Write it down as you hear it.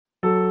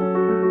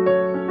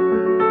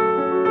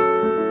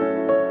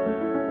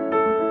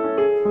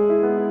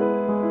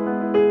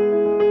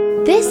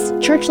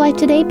Church Life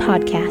Today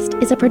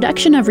podcast is a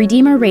production of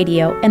Redeemer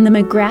Radio and the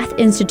McGrath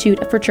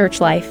Institute for Church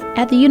Life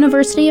at the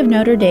University of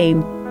Notre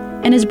Dame,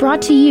 and is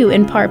brought to you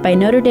in part by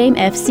Notre Dame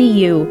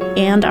FCU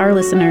and our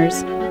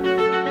listeners.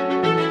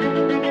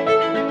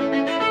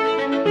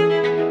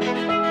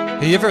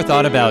 Have you ever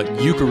thought about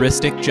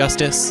Eucharistic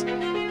justice?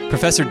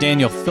 Professor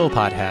Daniel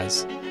Philpott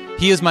has.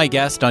 He is my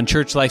guest on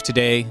Church Life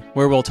Today,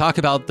 where we'll talk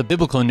about the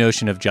biblical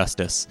notion of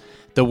justice,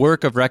 the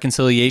work of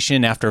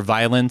reconciliation after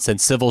violence and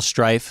civil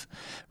strife,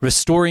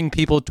 restoring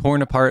people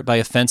torn apart by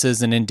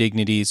offenses and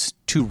indignities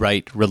to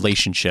right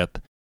relationship.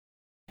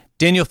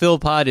 Daniel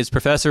Philpott is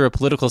professor of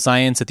political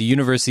science at the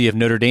University of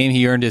Notre Dame.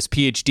 He earned his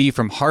PhD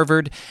from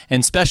Harvard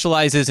and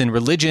specializes in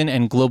religion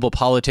and global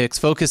politics,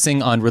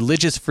 focusing on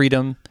religious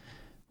freedom,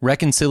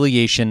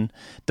 reconciliation,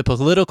 the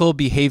political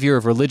behavior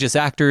of religious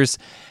actors,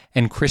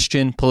 and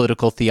Christian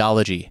political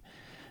theology.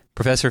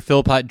 Professor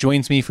Philpott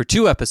joins me for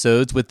 2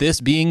 episodes, with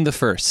this being the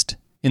first.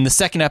 In the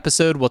second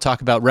episode, we'll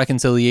talk about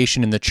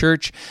reconciliation in the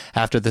church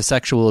after the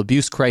sexual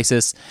abuse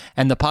crisis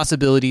and the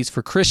possibilities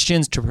for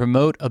Christians to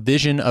promote a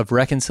vision of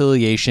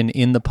reconciliation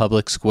in the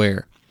public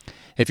square.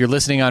 If you're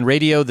listening on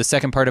radio, the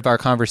second part of our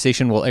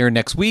conversation will air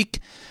next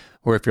week,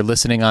 or if you're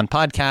listening on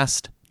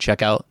podcast,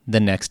 check out the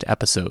next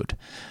episode.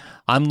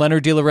 I'm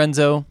Leonard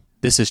DiLorenzo.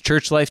 This is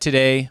Church Life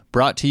Today,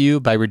 brought to you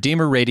by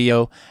Redeemer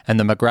Radio and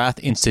the McGrath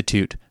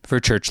Institute for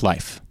Church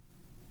Life.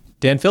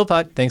 Dan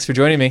Philpott, thanks for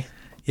joining me.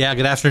 Yeah,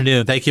 good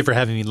afternoon. Thank you for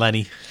having me,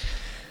 Lenny.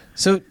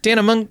 So, Dan,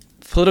 among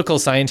political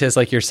scientists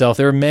like yourself,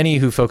 there are many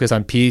who focus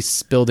on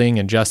peace building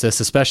and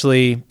justice,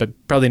 especially, but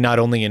probably not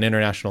only in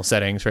international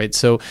settings, right?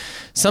 So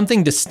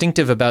something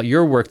distinctive about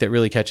your work that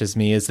really catches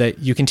me is that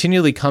you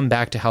continually come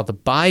back to how the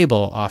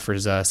Bible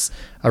offers us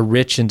a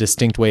rich and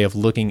distinct way of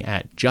looking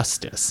at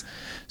justice.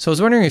 So I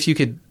was wondering if you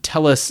could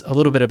tell us a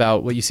little bit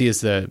about what you see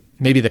as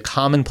maybe the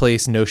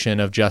commonplace notion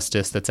of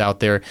justice that's out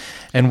there,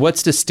 and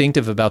what's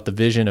distinctive about the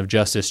vision of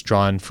justice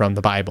drawn from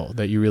the Bible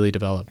that you really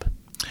develop.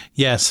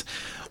 Yes.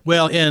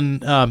 Well,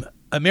 in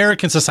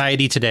American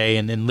society today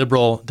and in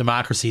liberal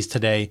democracies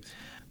today,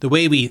 the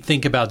way we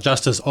think about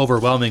justice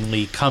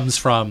overwhelmingly comes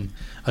from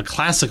a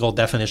classical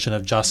definition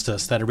of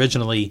justice that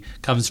originally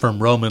comes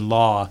from Roman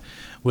law,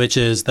 which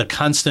is the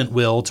constant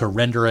will to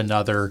render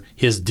another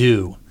his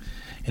due.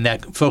 And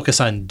that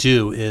focus on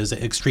due is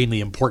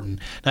extremely important.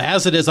 Now,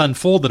 as it has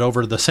unfolded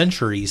over the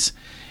centuries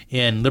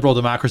in liberal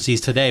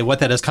democracies today, what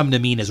that has come to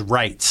mean is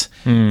rights.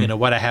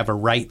 What I have a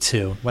right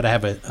to, what I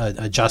have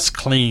a just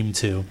claim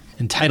to,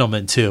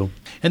 entitlement to.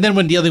 And then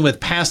when dealing with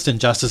past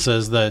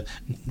injustices,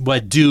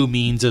 what due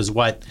means is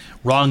what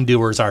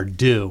wrongdoers are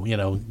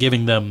due,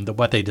 giving them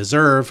what they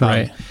deserve,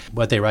 right.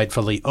 What they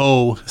rightfully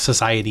owe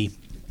society.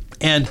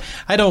 And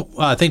I don't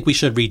think we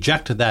should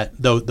reject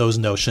those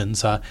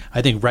notions.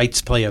 I think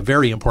rights play a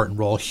very important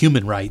role,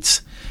 human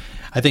rights.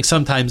 I think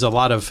sometimes a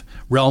lot of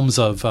realms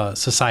of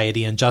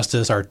society and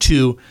justice are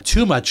too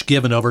much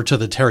given over to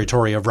the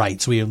territory of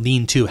rights. We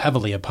lean too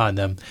heavily upon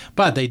them,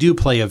 but they do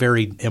play a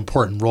very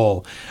important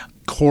role.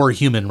 Core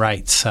human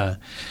rights,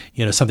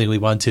 something we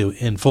want to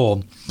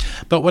enfold.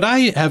 But what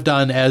I have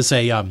done as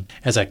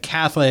a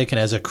Catholic and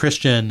as a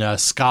Christian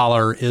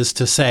scholar is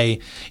to say,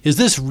 is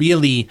this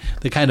really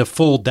the kind of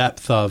full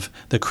depth of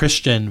the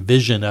Christian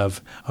vision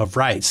of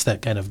rights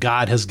that kind of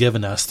God has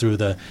given us through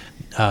the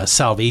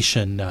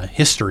salvation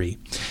history?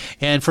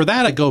 And for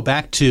that, I go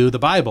back to the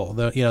Bible,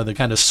 the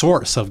kind of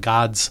source of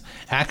God's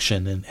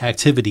action and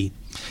activity.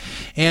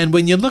 And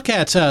when you look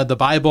at the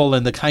Bible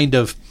and the kind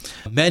of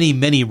many,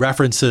 many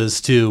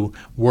references to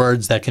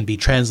words that can be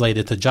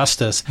translated to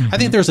justice, I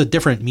think there's a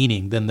different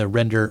meaning than the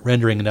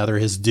rendering another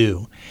his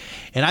due.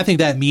 And I think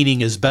that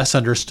meaning is best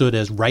understood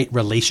as right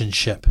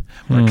relationship,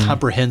 or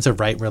comprehensive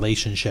right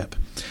relationship.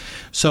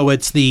 So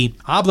it's the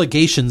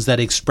obligations that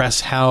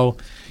express how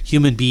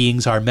human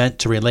beings are meant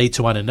to relate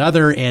to one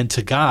another and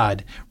to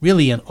God,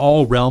 really in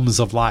all realms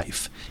of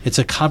life. It's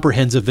a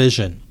comprehensive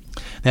vision.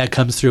 That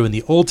comes through in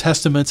the Old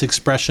Testament's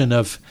expression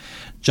of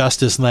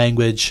justice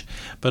language,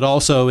 but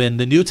also in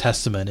the New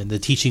Testament and the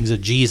teachings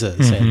of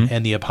Jesus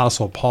and the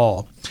Apostle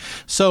Paul.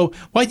 So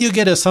what you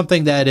get is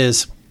something that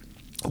is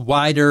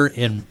wider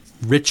and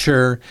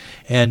richer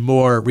and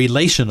more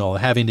relational,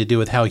 having to do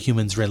with how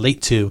humans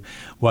relate to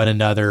one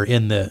another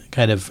in the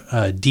kind of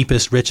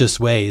deepest, richest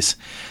ways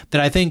that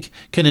I think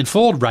can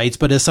enfold rights,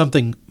 but is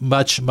something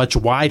much, much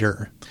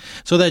wider.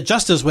 So that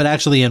justice would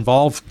actually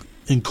involve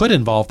and could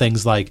involve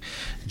things like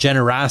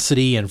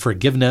generosity and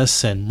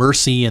forgiveness and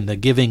mercy and the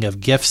giving of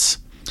gifts.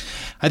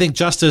 I think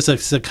justice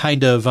is a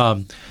kind of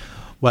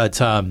what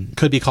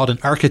could be called an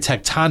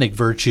architectonic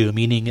virtue,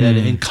 meaning that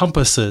it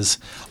encompasses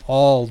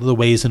all the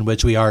ways in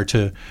which we are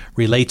to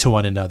relate to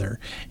one another.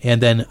 And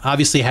then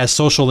obviously has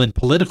social and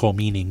political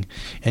meaning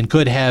and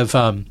could have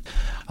a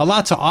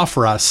lot to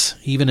offer us,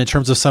 even in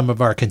terms of some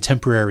of our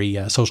contemporary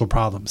social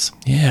problems.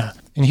 Yeah.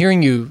 And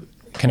hearing you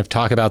kind of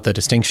talk about the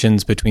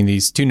distinctions between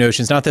these two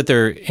notions. Not that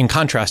they're in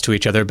contrast to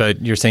each other,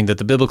 but you're saying that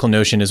the biblical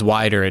notion is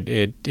wider.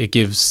 It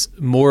gives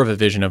more of a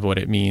vision of what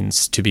it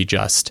means to be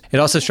just. It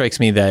also strikes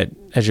me that,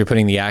 as you're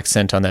putting the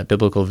accent on that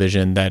biblical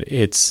vision, that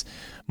it's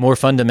more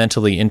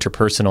fundamentally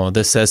interpersonal.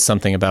 This says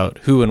something about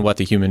who and what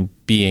the human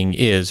being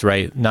is,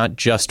 right? Not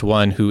just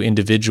one who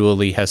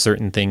individually has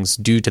certain things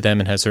due to them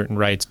and has certain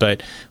rights,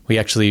 but we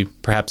actually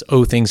perhaps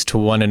owe things to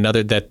one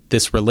another, that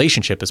this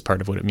relationship is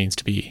part of what it means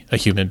to be a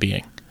human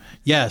being.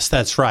 Yes,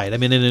 that's right. I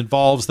mean, it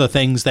involves the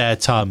things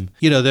that,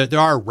 there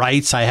are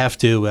rights I have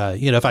to,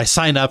 if I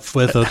sign up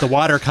with the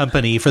water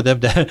company for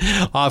them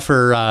to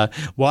offer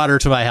water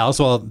to my house,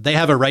 well, they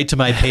have a right to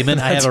my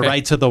payment. I have a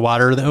right to the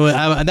water.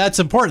 And that's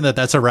important that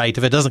that's a right.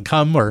 If it doesn't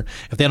come or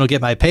if they don't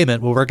get my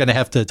payment, well, we're going to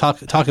have to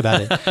talk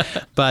about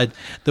it. But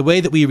the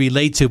way that we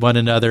relate to one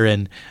another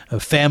in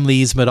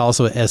families, but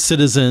also as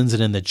citizens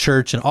and in the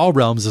church and all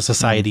realms of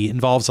society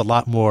involves a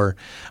lot more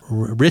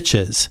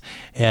riches.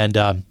 And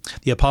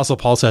the Apostle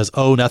Paul says,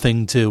 owe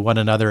nothing to one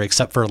another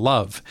except for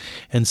love.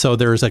 And so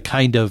there's a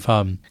kind of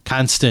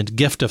constant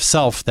gift of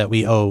self that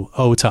we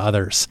owe to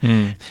others.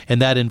 And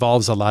that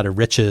involves a lot of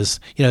riches,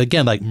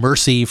 again, like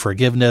mercy,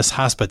 forgiveness,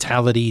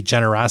 hospitality,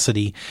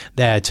 generosity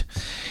that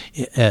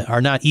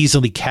are not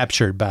easily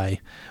captured by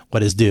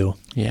what is due.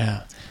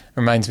 Yeah.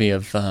 Reminds me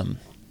of, I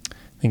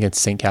think it's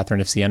St.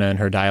 Catherine of Siena in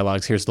her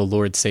dialogues. Here's the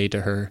Lord say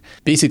to her,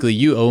 basically,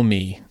 you owe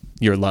me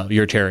your love,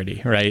 your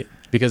charity, right?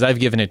 Because I've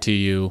given it to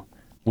you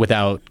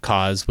without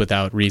cause,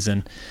 without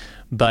reason.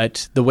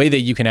 But the way that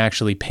you can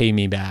actually pay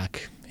me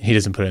back, he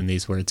doesn't put it in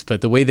these words,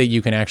 but the way that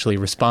you can actually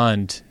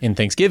respond in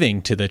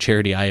thanksgiving to the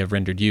charity I have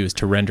rendered you is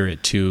to render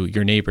it to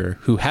your neighbor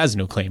who has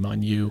no claim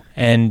on you.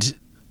 And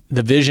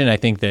the vision I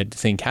think that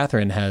St.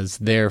 Catherine has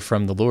there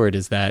from the Lord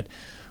is that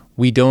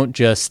we don't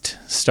just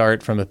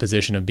start from a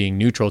position of being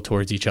neutral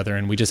towards each other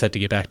and we just have to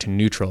get back to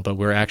neutral, but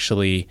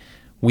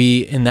we,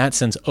 in that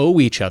sense, owe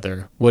each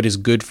other what is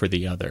good for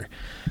the other.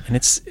 And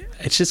it's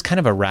just kind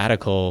of a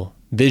radical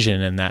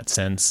vision in that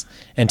sense.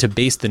 And to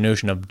base the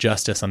notion of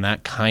justice on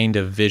that kind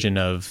of vision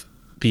of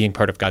being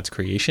part of God's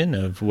creation,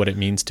 of what it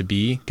means to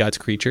be God's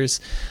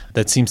creatures,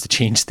 that seems to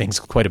change things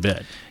quite a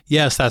bit.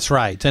 Yes, that's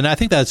right. And I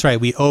think that's right.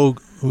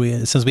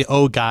 Since we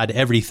owe God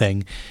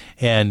everything,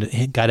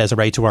 and God has a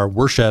right to our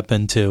worship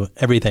and to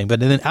everything. But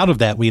then out of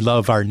that, we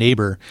love our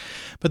neighbor.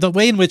 But the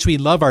way in which we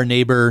love our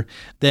neighbor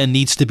then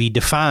needs to be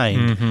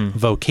defined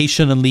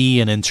vocationally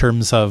and in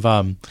terms of,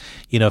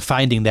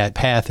 finding that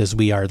path as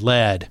we are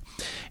led.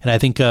 And I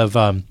think of,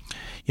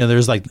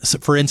 there's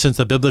for instance,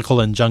 the biblical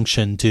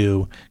injunction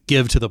to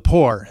give to the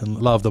poor and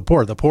love the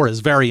poor. The poor is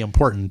very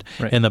important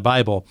in the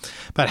Bible.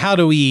 But how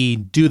do we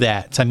do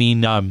that? I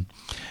mean,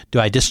 do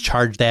I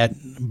discharge that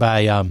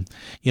by,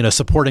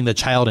 supporting the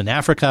child in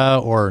Africa,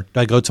 or do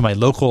I go to my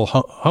local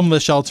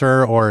homeless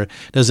shelter, or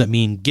does it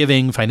mean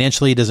giving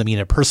financially? Does it mean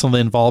a personal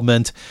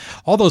involvement?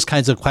 All those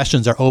kinds of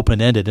questions are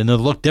open-ended, and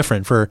it'll look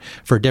different for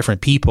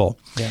different people.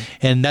 Yeah.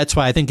 And that's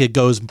why I think it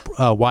goes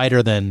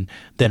wider than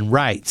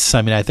rights.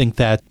 I mean, I think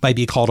that might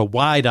be called a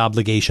wide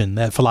obligation.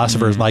 That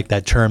philosophers like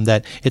that term,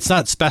 that it's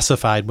not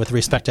specified with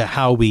respect to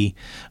how we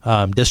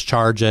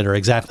discharge it or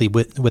exactly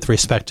with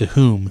respect to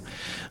whom.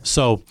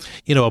 So,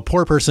 a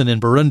poor person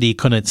in Burundi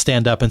couldn't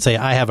stand up and say,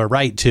 I have a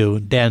right to,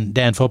 Dan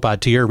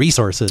Philpott, to your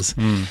resources.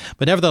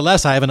 But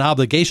nevertheless, I have an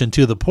obligation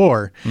to the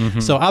poor.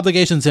 So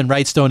obligations and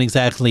rights don't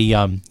exactly,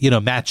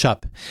 match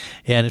up.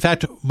 And in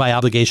fact, my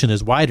obligation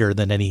is wider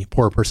than any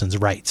poor person's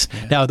rights.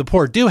 Yeah. Now, the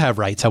poor do have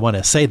rights. I want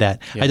to say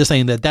that. Yeah. I'm just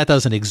saying that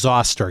doesn't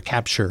exhaust or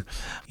capture,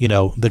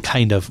 the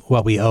kind of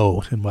what we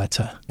owe and what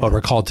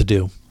we're called to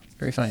do.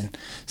 Very fine.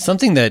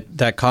 Something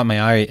that caught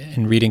my eye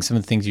in reading some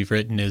of the things you've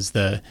written is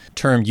the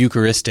term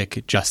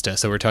Eucharistic justice.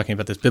 So we're talking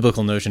about this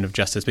biblical notion of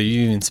justice, but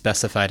you even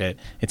specified it.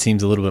 It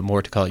seems a little bit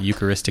more to call it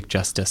Eucharistic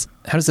justice.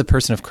 How does the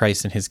person of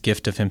Christ and his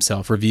gift of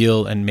himself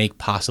reveal and make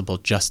possible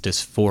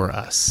justice for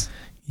us?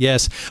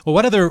 Yes. Well,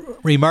 one of the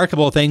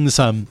remarkable things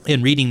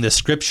in reading the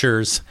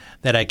scriptures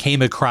that I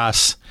came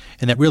across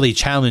and that really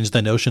challenged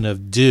the notion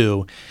of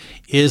due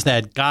is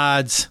that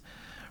God's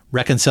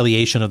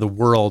reconciliation of the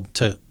world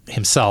to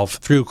himself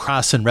through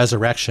cross and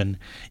resurrection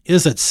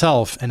is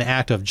itself an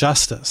act of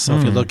justice. So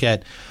if you look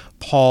at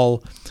Paul,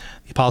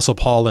 the Apostle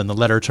Paul in the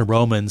letter to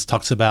Romans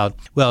talks about,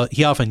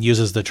 he often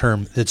uses the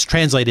term that's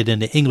translated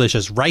into English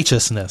as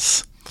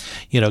righteousness.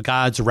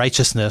 God's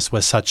righteousness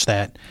was such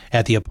that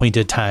at the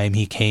appointed time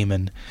he came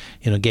and,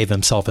 gave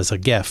himself as a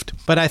gift.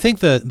 But I think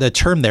the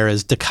term there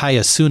is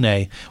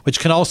dikaiosune, which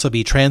can also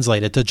be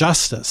translated to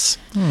justice.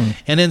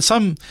 And in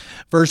some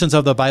versions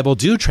of the Bible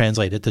do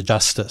translate it to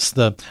justice.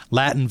 The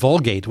Latin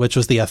Vulgate, which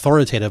was the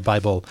authoritative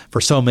Bible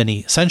for so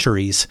many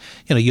centuries,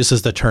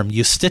 uses the term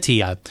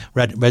justitia,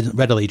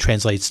 readily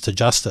translates to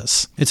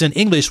justice. It's in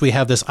English we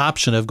have this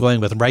option of going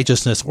with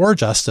righteousness or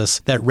justice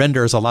that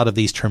renders a lot of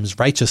these terms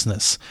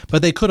righteousness,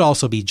 but they could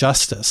also be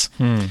justice.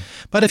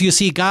 But if you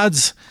see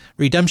God's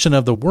redemption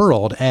of the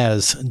world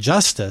as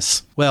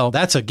justice, well,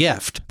 that's a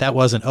gift. That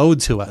wasn't owed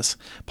to us.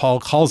 Paul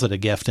calls it a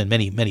gift in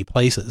many, many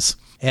places.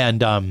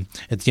 And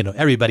it's,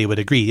 everybody would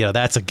agree,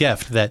 that's a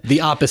gift. That the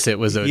opposite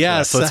was owed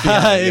yes, to us. Let's be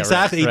honest.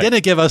 exactly. Right. He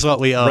didn't give us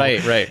what we owe.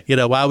 Right.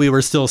 While we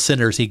were still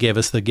sinners, he gave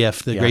us the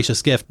gift, the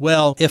gracious gift.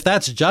 Well, if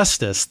that's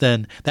justice,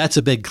 then that's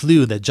a big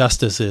clue that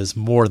justice is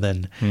more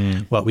than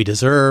what we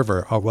deserve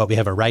or what we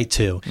have a right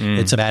to.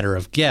 It's a matter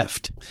of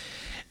gift.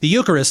 The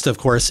Eucharist, of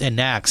course,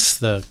 enacts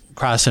the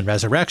cross and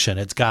resurrection.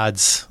 It's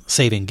God's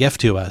saving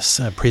gift to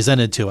us,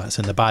 presented to us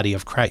in the body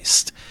of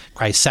Christ.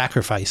 Christ's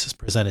sacrifice is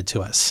presented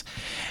to us.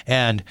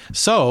 And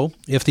so,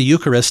 if the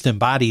Eucharist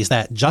embodies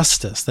that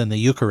justice, then the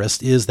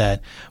Eucharist is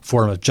that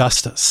form of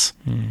justice.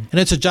 And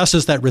it's a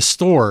justice that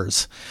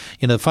restores.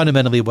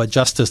 Fundamentally what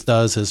justice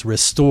does is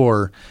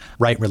restore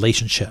right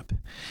relationship.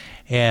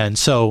 And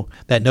so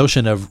that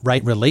notion of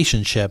right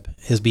relationship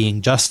as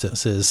being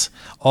justice is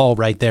all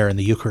right there in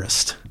the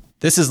Eucharist.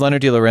 This is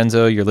Leonard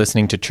DiLorenzo. You're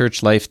listening to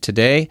Church Life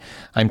Today.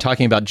 I'm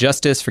talking about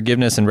justice,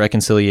 forgiveness, and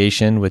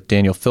reconciliation with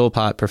Daniel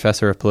Philpott,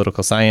 professor of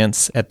political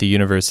science at the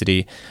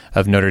University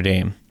of Notre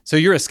Dame. So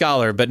you're a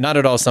scholar, but not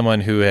at all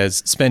someone who has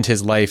spent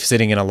his life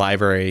sitting in a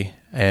library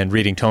and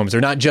reading tomes, or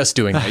not just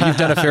doing that. You've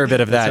done a fair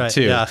bit of that right,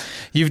 too. Yeah.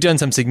 You've done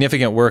some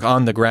significant work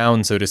on the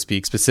ground, so to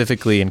speak,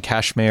 specifically in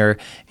Kashmir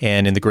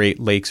and in the Great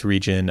Lakes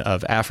region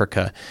of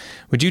Africa.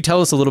 Would you tell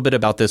us a little bit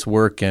about this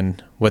work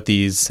and what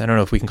these, I don't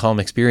know if we can call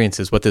them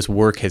experiences, what this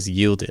work has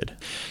yielded?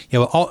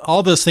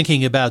 All this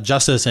thinking about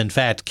justice, in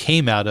fact,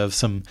 came out of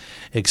some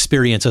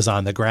experiences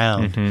on the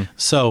ground.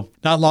 So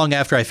not long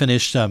after I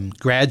finished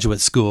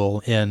graduate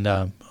school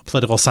in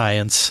political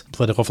science,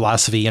 political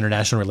philosophy,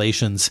 international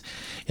relations.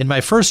 In my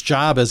first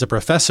job as a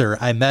professor,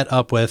 I met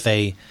up with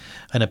an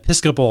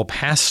Episcopal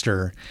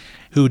pastor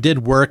who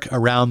did work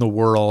around the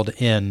world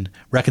in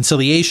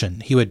reconciliation.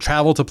 He would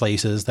travel to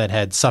places that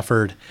had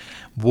suffered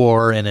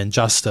war and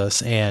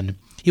injustice, and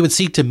he would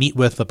seek to meet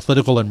with the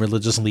political and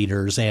religious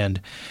leaders and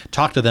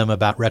talk to them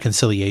about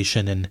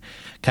reconciliation and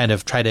kind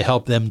of try to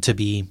help them to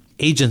be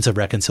agents of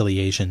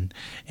reconciliation.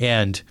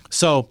 And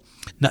so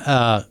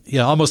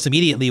almost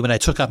immediately when I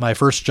took up my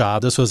first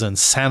job, this was in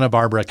Santa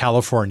Barbara,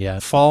 California,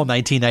 fall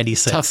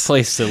 1996. Tough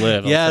place to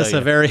live. Yes,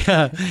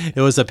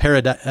 it was a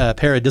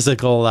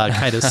paradisical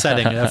kind of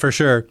setting for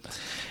sure.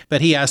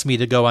 But he asked me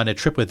to go on a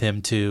trip with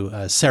him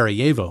to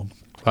Sarajevo.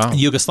 Wow.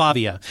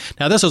 Yugoslavia.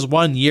 Now, this was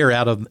 1 year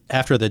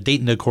after the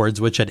Dayton Accords,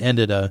 which had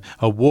ended a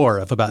war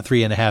of about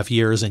 3.5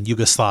 years in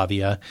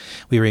Yugoslavia.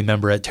 We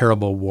remember a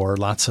terrible war,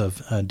 lots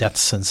of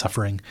deaths and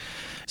suffering.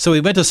 So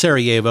we went to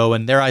Sarajevo,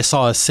 and there I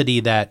saw a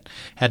city that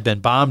had been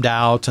bombed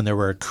out, and there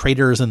were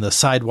craters in the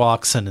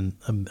sidewalks and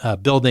in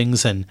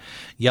buildings and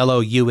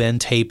yellow UN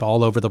tape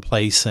all over the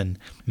place and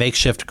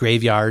makeshift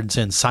graveyards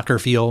and soccer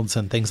fields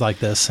and things like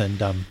this.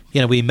 And,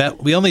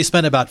 we only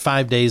spent about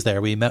 5 days there.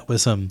 We met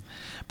with some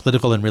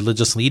political and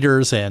religious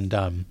leaders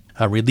and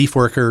relief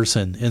workers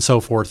and so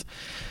forth.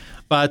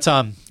 But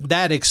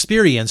that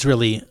experience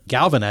really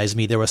galvanized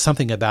me. There was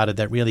something about it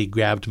that really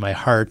grabbed my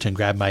heart and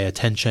grabbed my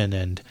attention.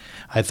 And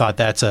I thought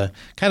that's a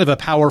kind of a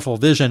powerful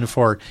vision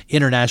for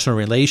international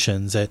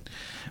relations.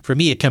 For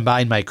me, it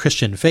combined my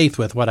Christian faith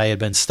with what I had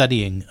been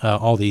studying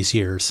all these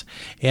years,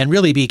 and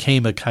really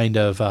became a kind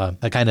of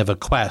a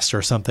quest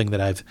or something that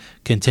I've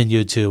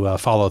continued to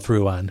follow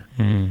through on.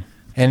 Mm.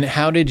 And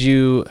how did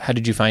you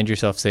find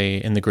yourself, say,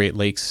 in the Great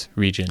Lakes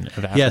region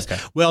of Africa?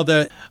 Yes. Well,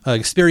 the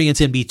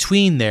experience in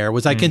between there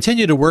was I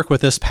continued to work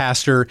with this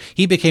pastor.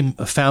 He became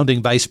a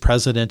founding vice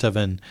president of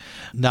a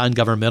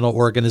non-governmental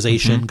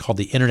organization called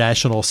the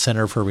International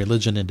Center for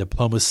Religion and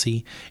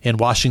Diplomacy in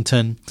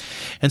Washington.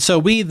 And so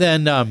we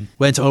then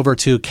went over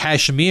to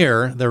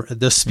Kashmir, the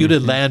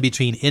disputed land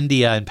between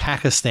India and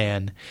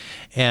Pakistan,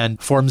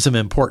 and formed some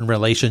important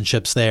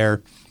relationships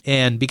there,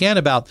 and began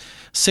about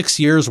 6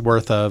 years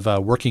worth of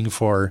working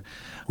for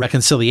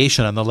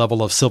reconciliation on the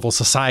level of civil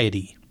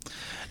society.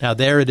 Now,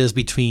 there it is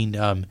between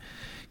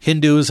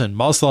Hindus and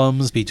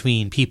Muslims,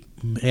 between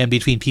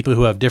people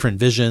who have different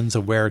visions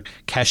of where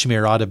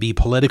Kashmir ought to be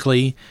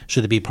politically.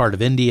 Should it be part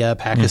of India,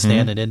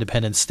 Pakistan, an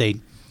independent state?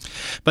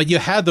 But you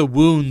had the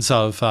wounds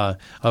of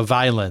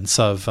violence,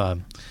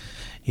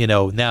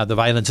 now the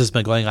violence has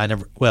been going on,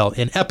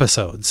 in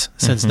episodes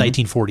since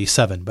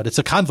 1947, but it's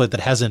a conflict that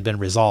hasn't been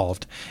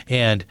resolved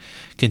and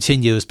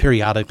continues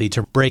periodically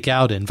to break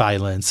out in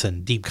violence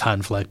and deep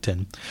conflict.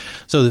 And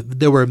so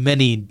there were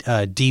many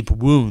deep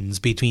wounds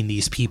between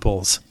these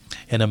peoples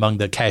and among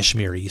the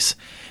Kashmiris.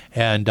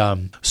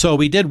 And so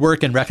we did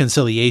work in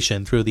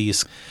reconciliation through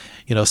these,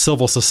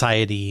 civil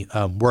society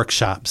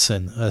workshops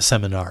and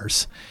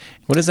seminars.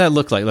 What does that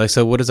look like?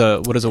 So what does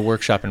a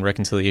workshop in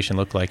reconciliation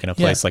look like in a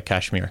place like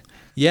Kashmir?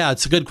 Yeah,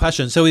 it's a good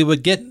question. So we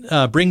would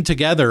bring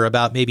together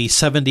about maybe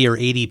 70 or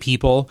 80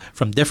 people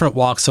from different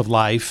walks of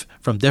life,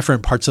 from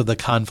different parts of the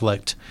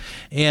conflict.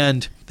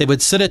 And they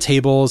would sit at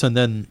tables, and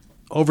then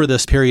over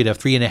this period of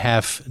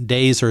 3.5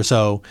 days or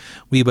so,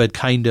 we would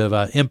kind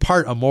of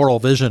impart a moral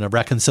vision of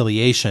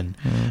reconciliation,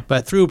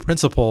 but through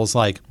principles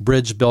like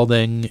bridge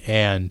building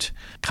and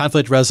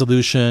conflict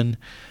resolution,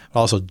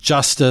 also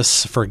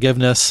justice,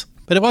 forgiveness.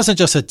 But it wasn't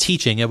just a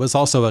teaching. It was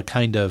also a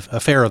kind of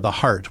affair of the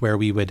heart where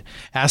we would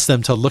ask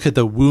them to look at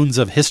the wounds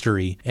of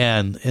history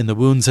and the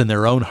wounds in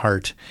their own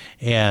heart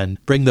and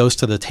bring those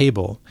to the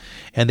table.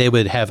 And they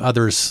would have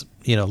others,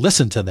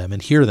 listen to them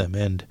and hear them,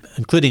 and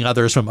including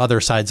others from other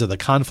sides of the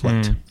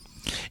conflict.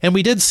 And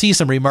we did see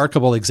some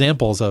remarkable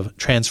examples of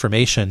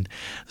transformation.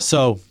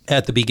 So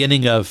at the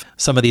beginning of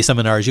some of these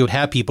seminars, you would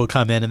have people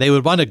come in and they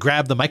would want to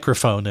grab the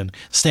microphone and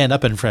stand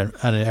up in front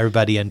of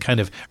everybody and kind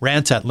of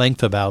rant at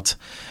length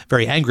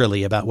very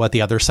angrily about what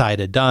the other side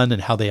had done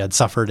and how they had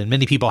suffered. And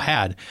many people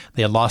had.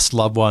 They had lost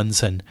loved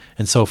ones and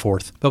so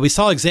forth. But we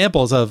saw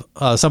examples of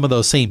some of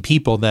those same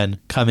people then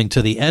coming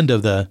to the end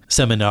of the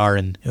seminar.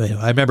 And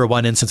I remember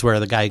one instance where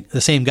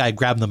the same guy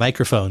grabbed the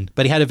microphone,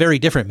 but he had a very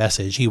different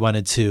message. He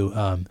wanted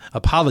to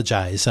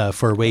apologize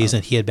for ways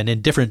that he had been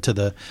indifferent to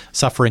the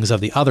sufferings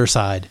of the other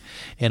side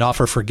and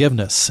offer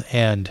forgiveness.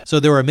 And so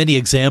there were many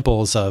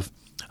examples of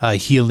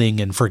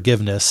healing and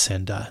forgiveness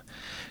and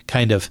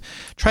trying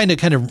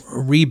to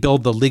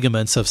rebuild the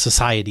ligaments of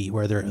society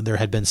where there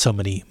had been so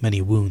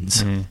many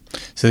wounds.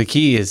 So the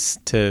key is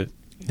I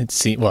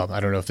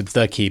don't know if it's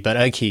the key, but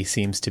a key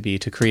seems to be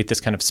to create this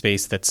kind of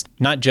space that's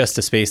not just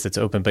a space that's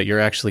open, but you're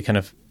actually kind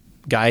of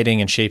guiding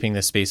and shaping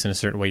this space in a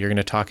certain way. You're going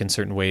to talk in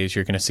certain ways.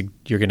 You're going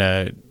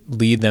to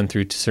lead them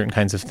through to certain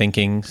kinds of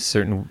thinking,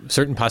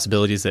 certain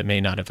possibilities that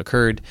may not have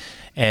occurred,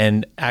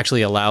 and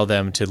actually allow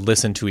them to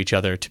listen to each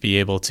other to be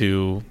able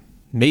to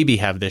maybe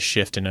have this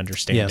shift in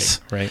understanding.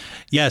 Yes. Right?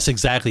 Yes,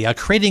 exactly.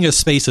 Creating a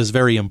space is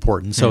very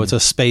important. So it's a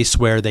space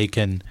where they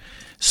can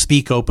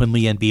speak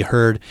openly and be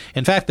heard.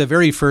 In fact, the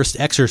very first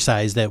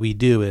exercise that we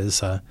do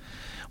is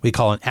we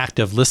call an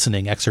active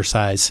listening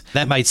exercise.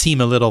 That might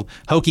seem a little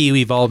hokey.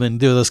 We've all been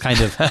doing those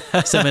kind of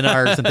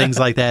seminars and things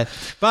like that.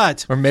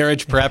 Or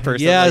marriage prep or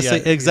something. Yes,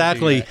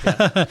 exactly.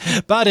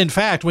 Yeah. But in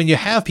fact, when you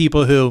have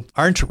people who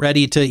aren't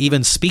ready to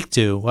even speak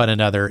to one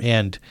another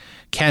and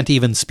can't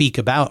even speak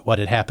about what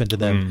had happened to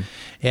them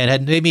and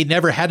had maybe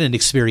never had an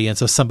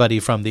experience of somebody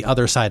from the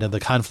other side of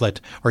the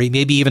conflict, or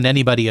maybe even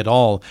anybody at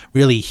all,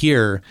 really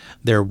hear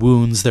their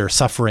wounds, their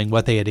suffering,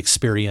 what they had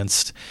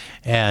experienced,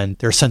 and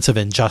their sense of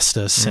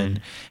injustice,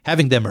 and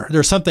having them,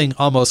 there's something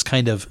almost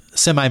kind of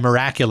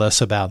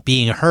semi-miraculous about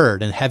being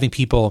heard and having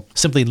people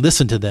simply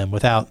listen to them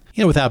without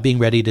being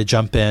ready to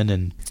jump in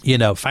and,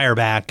 fire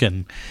back.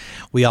 And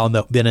we all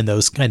know, been in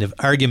those kind of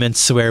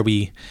arguments where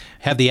we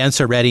have the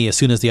answer ready as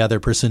soon as the other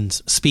person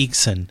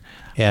speaks,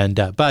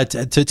 but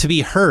to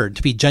be heard,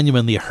 to be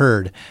genuinely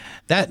heard,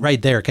 that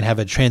right there can have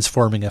a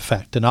transforming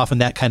effect. And often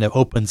that kind of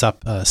opens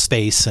up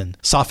space and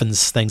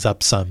softens things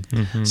up some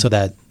so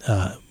that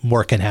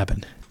more can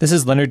happen. This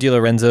is Leonard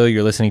DiLorenzo.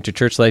 You're listening to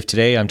Church Life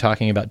Today. I'm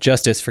talking about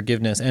justice,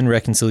 forgiveness, and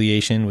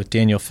reconciliation with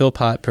Daniel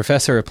Philpott,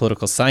 professor of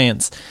political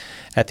science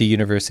at the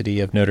University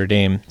of Notre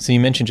Dame. So you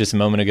mentioned just a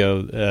moment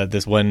ago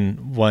this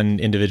one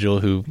individual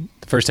who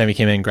the first time he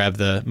came in grabbed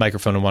the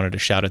microphone and wanted to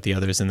shout at the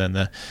others, and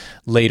then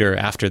later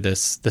after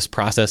this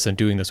process and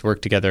doing this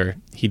work together,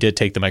 he did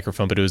take the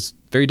microphone, but it was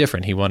very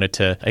different. He wanted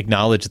to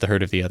acknowledge the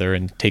hurt of the other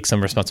and take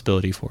some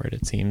responsibility for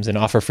it seems, and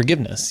offer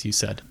forgiveness, you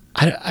said.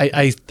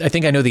 I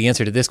think I know the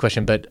answer to this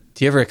question, but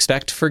do you ever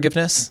expect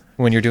forgiveness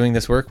when you're doing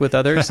this work with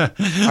others?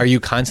 Are you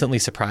constantly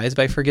surprised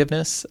by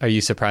forgiveness? Are you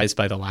surprised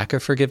by the lack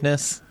of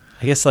forgiveness?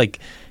 I guess,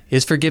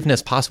 is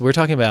forgiveness possible? We're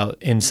talking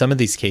about, in some of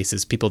these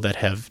cases, people that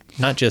have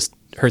not just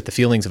hurt the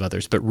feelings of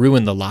others, but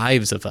ruined the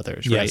lives of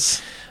others,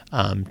 yes.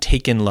 Right?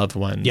 Taken loved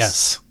ones,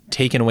 yes.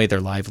 Taken away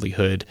their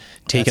livelihood,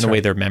 taken away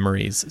their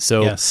memories.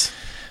 So yes.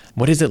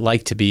 What is it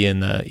like to be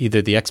in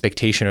either the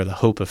expectation or the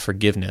hope of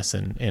forgiveness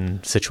in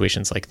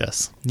situations like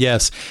this?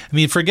 Yes. I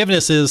mean,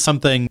 forgiveness is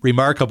something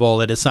remarkable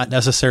that it's not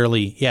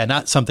necessarily,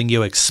 not something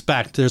you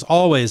expect. There's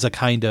always a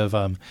kind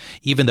of,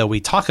 even though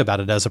we talk about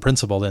it as a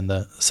principle in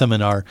the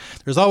seminar,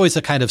 there's always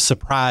a kind of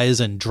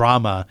surprise and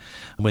drama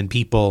when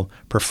people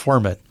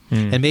perform it.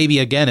 And maybe,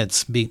 again,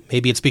 it's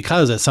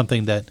because it's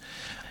something that,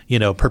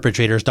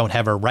 perpetrators don't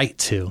have a right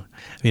to.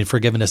 I mean,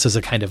 forgiveness is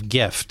a kind of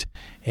gift.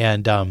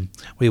 And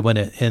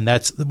and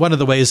that's one of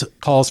the ways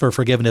calls for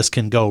forgiveness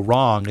can go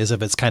wrong is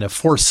if it's kind of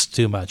forced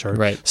too much or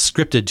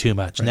scripted too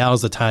much. Right. Now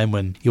is the time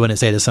when you want to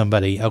say to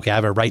somebody, okay, I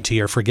have a right to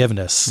your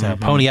forgiveness,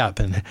 pony up.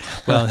 And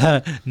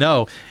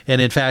no. And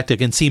in fact, it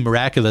can seem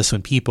miraculous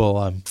when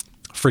people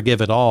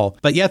forgive it all,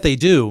 but yet they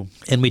do.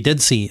 And we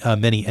did see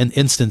many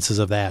instances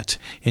of that,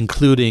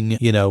 including,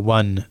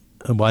 one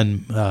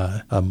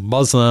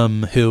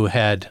Muslim who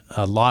had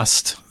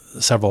lost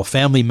several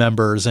family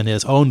members, and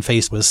his own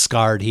face was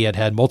scarred. He had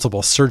had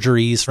multiple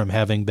surgeries from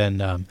having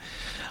been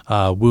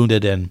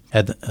wounded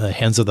at the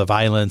hands of the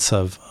violence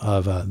of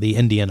the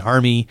Indian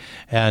Army,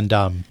 and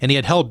he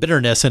had held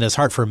bitterness in his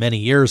heart for many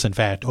years. In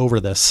fact, over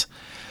this.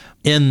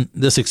 In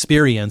this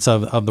experience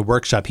of the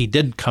workshop, he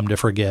did come to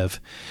forgive,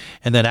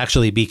 and then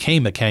actually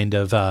became a kind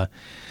of an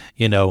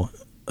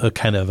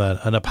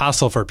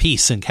apostle for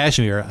peace in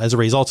Kashmir as a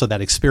result of that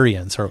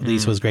experience, or at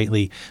least was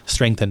greatly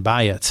strengthened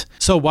by it.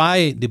 So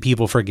why do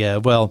people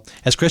forgive? Well,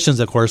 as Christians,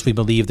 of course, we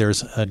believe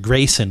there's a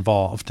grace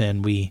involved,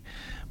 and we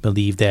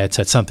believe that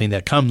it's something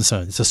that comes,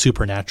 it's a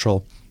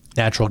supernatural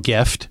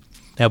gift.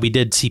 Now, we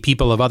did see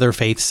people of other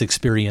faiths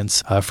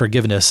experience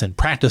forgiveness and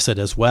practice it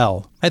as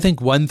well. I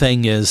think one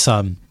thing is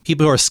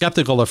people who are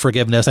skeptical of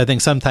forgiveness, I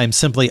think sometimes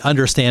simply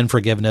understand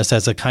forgiveness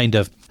as a kind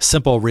of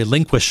simple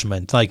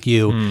relinquishment. Like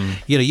you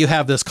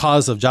have this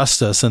cause of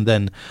justice, and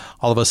then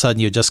all of a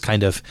sudden you just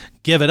kind of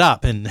give it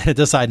up and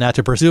decide not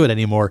to pursue it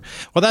anymore.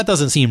 Well, that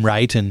doesn't seem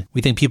right, and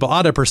we think people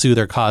ought to pursue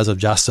their cause of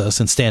justice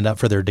and stand up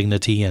for their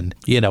dignity, and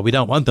we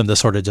don't want them to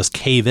sort of just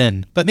cave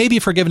in. But maybe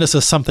forgiveness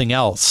is something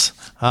else.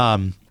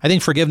 I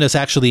think forgiveness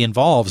actually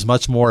involves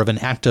much more of an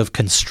act of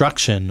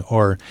construction,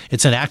 or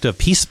it's an act of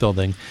peace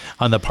building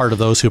on the part of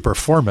those who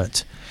perform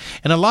it.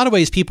 In a lot of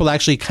ways, people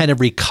actually kind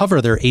of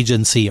recover their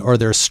agency or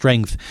their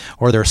strength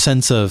or their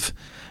sense of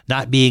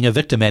not being a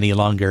victim any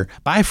longer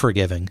by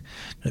forgiving,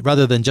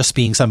 rather than just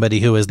being somebody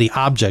who is the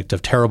object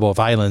of terrible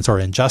violence or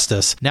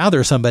injustice. Now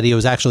they're somebody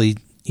who's actually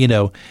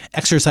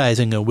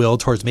exercising a will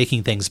towards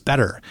making things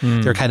better.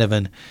 They're kind of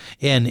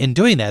in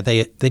doing that,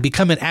 they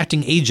become an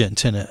acting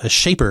agent and a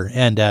shaper,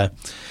 and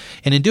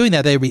in doing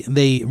that,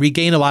 they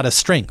regain a lot of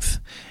strength.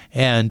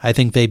 And I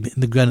think they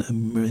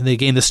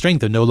gain the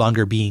strength of no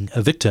longer being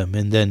a victim.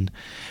 And then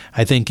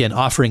I think in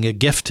offering a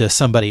gift to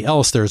somebody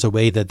else, there's a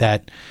way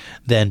that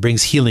then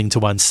brings healing to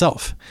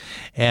oneself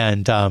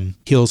and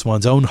heals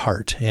one's own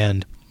heart.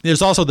 And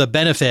there's also the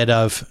benefit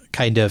of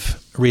kind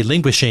of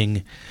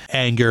relinquishing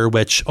anger,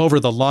 which over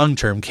the long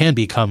term can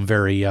become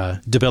very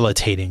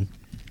debilitating.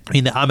 I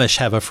mean, the Amish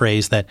have a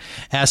phrase that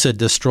acid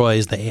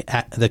destroys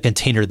the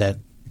container that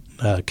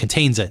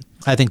contains it.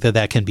 I think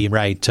that can be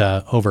right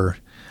over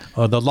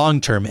the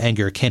long-term.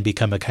 Anger can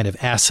become a kind of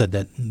acid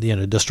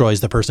that destroys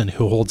the person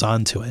who holds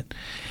on to it.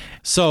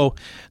 So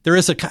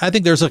I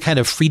think there's a kind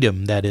of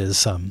freedom that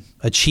is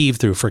achieved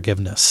through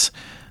forgiveness.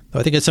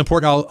 I think it's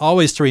important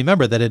always to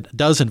remember that it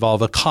does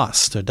involve a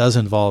cost. It does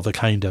involve a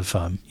kind of,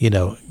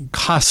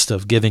 cost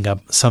of giving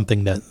up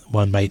something that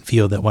one might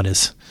feel that one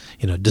is,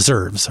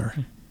 deserves.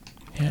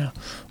 Yeah.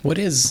 What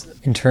is,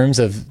 in terms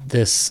of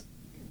this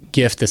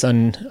gift, this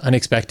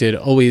unexpected,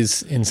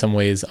 always in some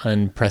ways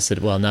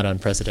unprecedented, well, not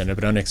unprecedented,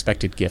 but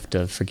unexpected gift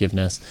of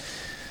forgiveness,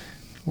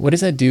 what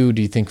does that do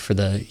you think, for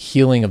the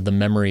healing of the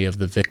memory of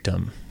the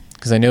victim?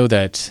 Because I know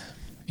that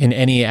in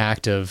any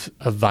act of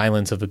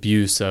violence, of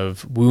abuse,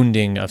 of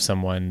wounding of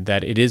someone,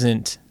 that it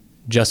isn't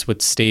just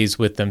what stays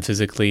with them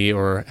physically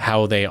or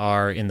how they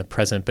are in the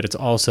present, but it's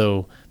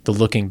also the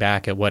looking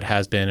back at what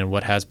has been and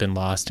what has been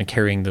lost and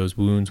carrying those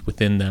wounds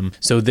within them.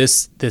 So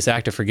this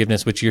act of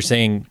forgiveness, which you're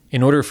saying,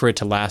 in order for it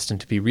to last and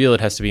to be real,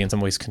 it has to be in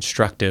some ways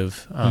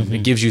constructive.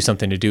 It gives you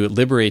something to do. It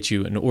liberates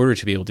you in order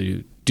to be able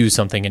to do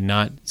something and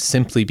not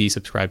simply be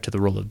subscribed to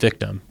the role of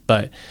victim.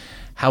 But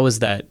how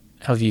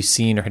have you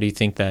seen, or how do you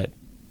think that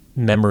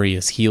memory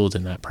is healed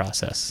in that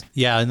process?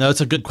 Yeah, no,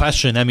 it's a good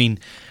question. I mean,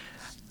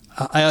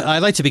 I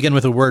like to begin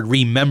with the word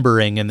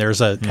remembering, and there's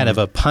a kind of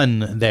a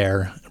pun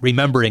there.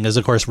 Remembering is,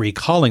 of course,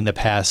 recalling the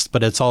past,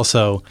 but it's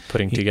also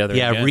putting together.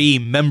 Yeah, again.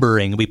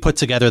 Remembering. We put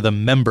together the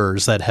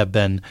members that have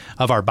been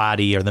of our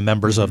body, or the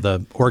members of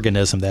the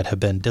organism that have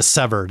been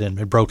dissevered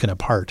and broken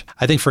apart.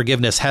 I think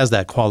forgiveness has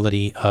that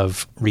quality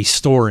of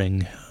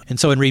restoring. And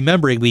so in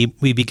remembering,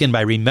 we begin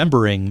by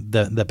remembering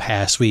the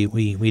past.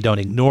 We don't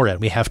ignore it.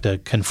 We have to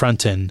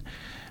confront and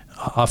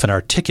often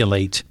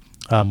articulate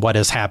what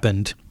has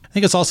happened. I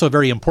think it's also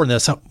very important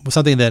that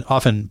something that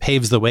often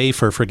paves the way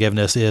for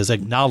forgiveness is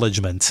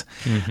acknowledgement.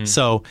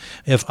 So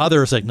if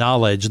others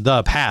acknowledge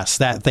the past,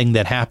 that thing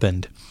that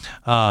happened,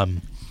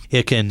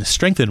 it can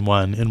strengthen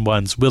one in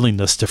one's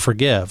willingness to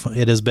forgive.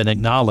 It has been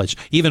acknowledged,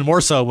 even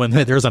more so when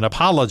there's an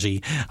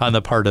apology on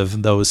the part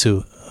of those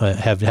who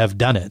have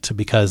done it,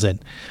 because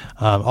it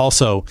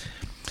also,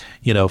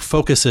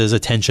 focuses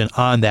attention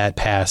on that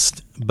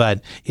past,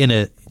 but in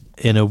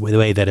a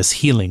way that is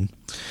healing.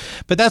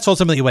 But that's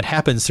ultimately what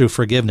happens through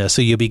forgiveness.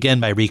 So you begin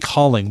by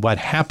recalling what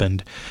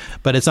happened,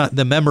 but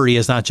the memory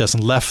is not just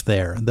left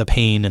there, the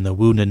pain and the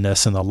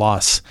woundedness and the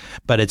loss,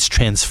 but it's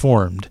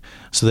transformed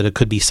so that it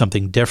could be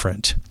something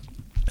different.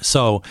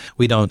 So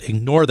we don't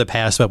ignore the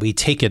past, but we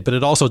take it. But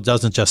it also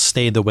doesn't just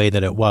stay the way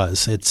that it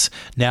was. It's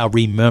now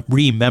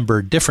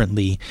remembered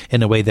differently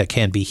in a way that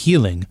can be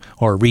healing,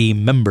 or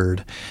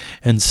remembered.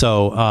 And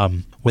so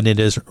when it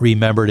is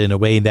remembered in a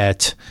way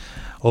that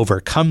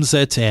overcomes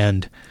it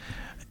and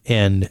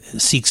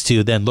seeks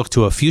to then look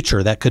to a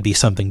future that could be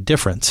something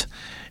different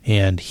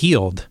and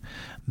healed,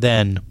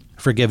 then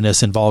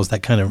forgiveness involves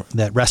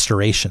that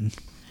restoration.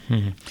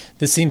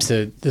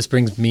 This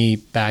brings me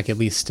back, at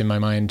least in my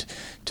mind,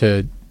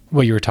 to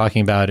what you were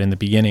talking about in the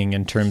beginning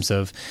in terms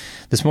of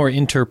this more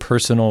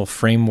interpersonal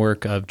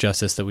framework of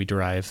justice that we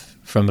derive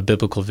from a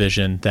biblical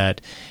vision,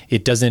 that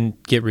it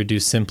doesn't get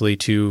reduced simply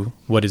to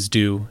what is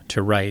due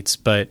to rights,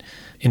 but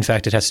in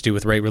fact, it has to do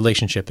with right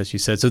relationship, as you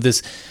said. So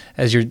this,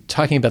 as you're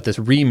talking about this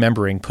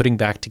remembering, putting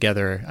back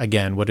together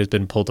again what has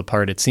been pulled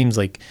apart, it seems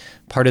like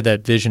part of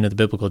that vision of the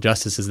biblical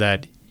justice is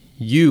that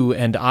you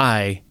and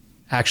I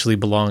actually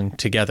belong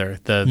together.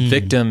 The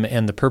victim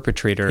and the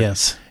perpetrator,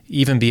 yes,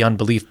 even beyond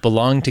belief,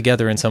 belong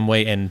together in some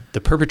way, and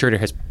the perpetrator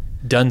has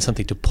done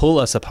something to pull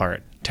us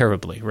apart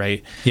terribly,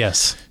 right?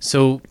 Yes.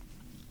 So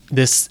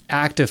this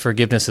act of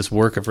forgiveness, this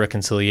work of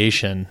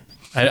reconciliation,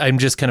 I'm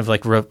just kind of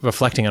like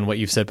reflecting on what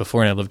you've said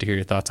before, and I'd love to hear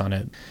your thoughts on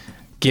it.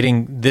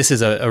 This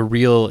is a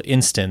real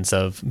instance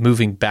of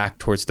moving back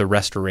towards the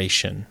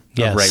restoration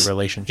of right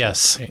relationships.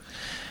 Yes. Right?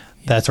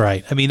 That's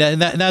right. I mean,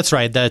 that's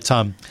right.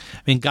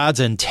 God's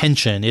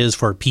intention is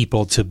for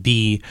people to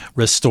be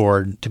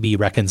restored, to be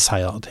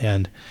reconciled.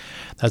 And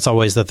that's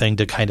always the thing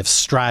to kind of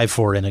strive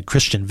for in a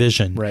Christian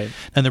vision. Right.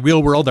 And the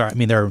real world,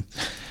 there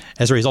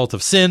as a result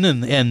of sin,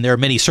 and there are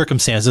many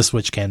circumstances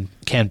which can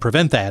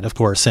prevent that, of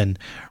course. And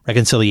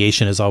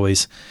reconciliation is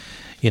always,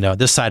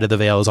 this side of the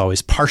veil is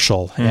always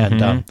partial.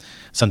 Mm-hmm. And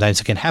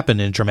sometimes it can happen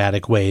in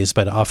dramatic ways,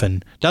 but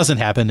often doesn't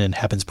happen and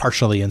happens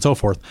partially and so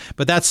forth.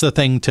 But that's the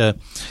thing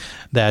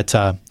that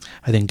I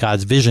think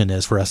God's vision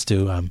is for us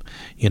to,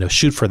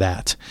 shoot for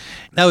that.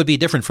 That would be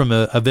different from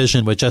a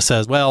vision which just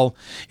says, well,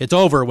 it's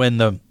over when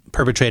the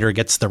perpetrator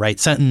gets the right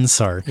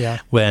sentence, or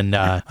when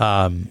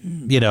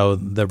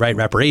the right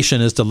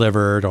reparation is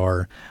delivered,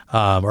 or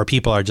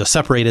people are just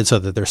separated so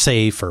that they're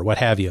safe, or what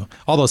have you.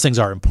 All those things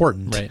are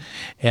important, right?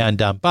 And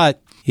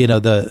but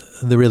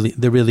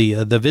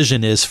the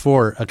vision is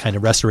for a kind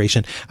of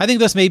restoration. I think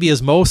this maybe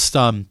is most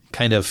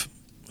kind of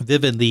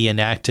vividly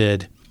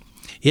enacted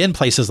in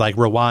places like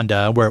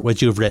Rwanda,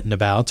 which you've written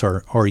about,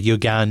 or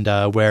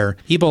Uganda, where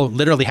people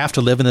literally have to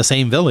live in the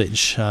same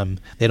village.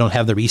 They don't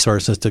have the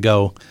resources to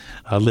go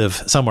live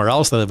somewhere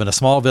else. They live in a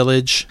small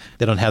village.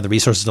 They don't have the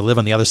resources to live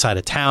on the other side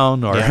of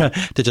town, or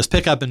to just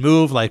pick up and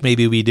move like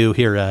maybe we do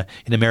here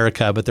in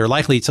America. But they're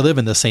likely to live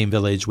in the same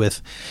village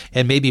with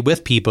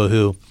people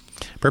who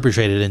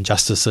perpetrated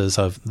injustices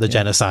of the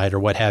genocide or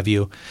what have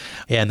you.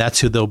 And that's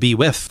who they'll be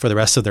with for the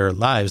rest of their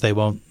lives. They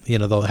won't,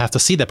 they'll have to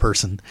see the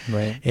person.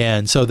 Right.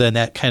 And so then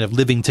that kind of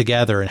living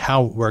together and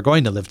how we're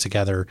going to live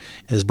together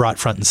is brought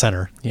front and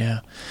center.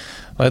 Yeah.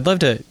 Well, I'd love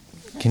to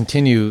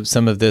continue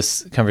some of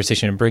this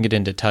conversation and bring it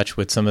into touch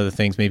with some of the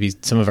things maybe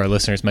some of our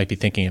listeners might be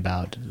thinking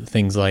about,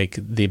 things like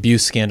the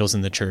abuse scandals in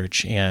the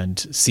church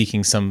and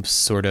seeking some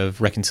sort of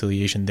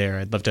reconciliation there.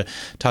 I'd love to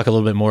talk a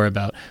little bit more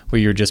about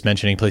where you were just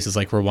mentioning places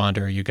like Rwanda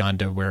or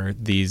Uganda, where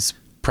these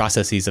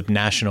processes of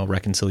national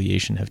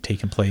reconciliation have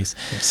taken place.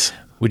 Yes.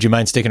 Would you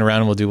mind sticking around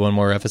and we'll do one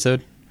more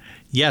episode?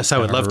 Yes, I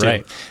would love to.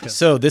 Yeah.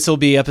 So this will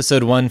be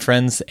episode 1,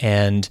 friends,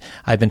 and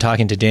I've been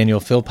talking to Daniel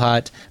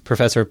Philpott,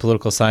 professor of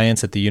political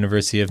science at the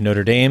University of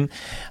Notre Dame.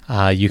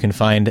 You can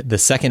find the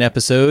second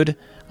episode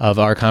of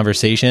our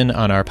conversation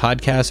on our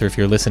podcast, or if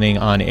you're listening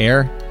on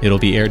air, it'll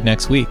be aired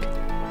next week.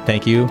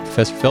 Thank you,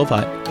 Professor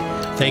Philpott.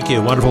 Thank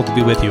you. Wonderful to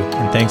be with you.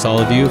 And thanks all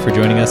of you for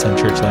joining us on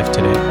Church Life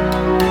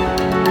Today.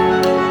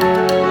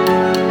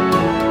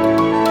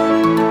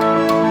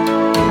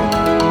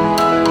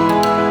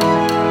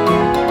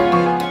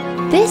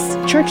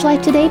 Church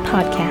Life Today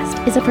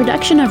podcast is a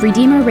production of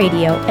Redeemer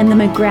Radio and the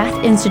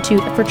McGrath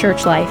Institute for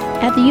Church Life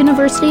at the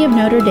University of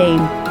Notre Dame,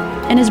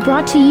 and is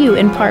brought to you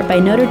in part by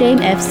Notre Dame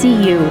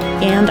FCU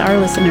and our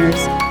listeners.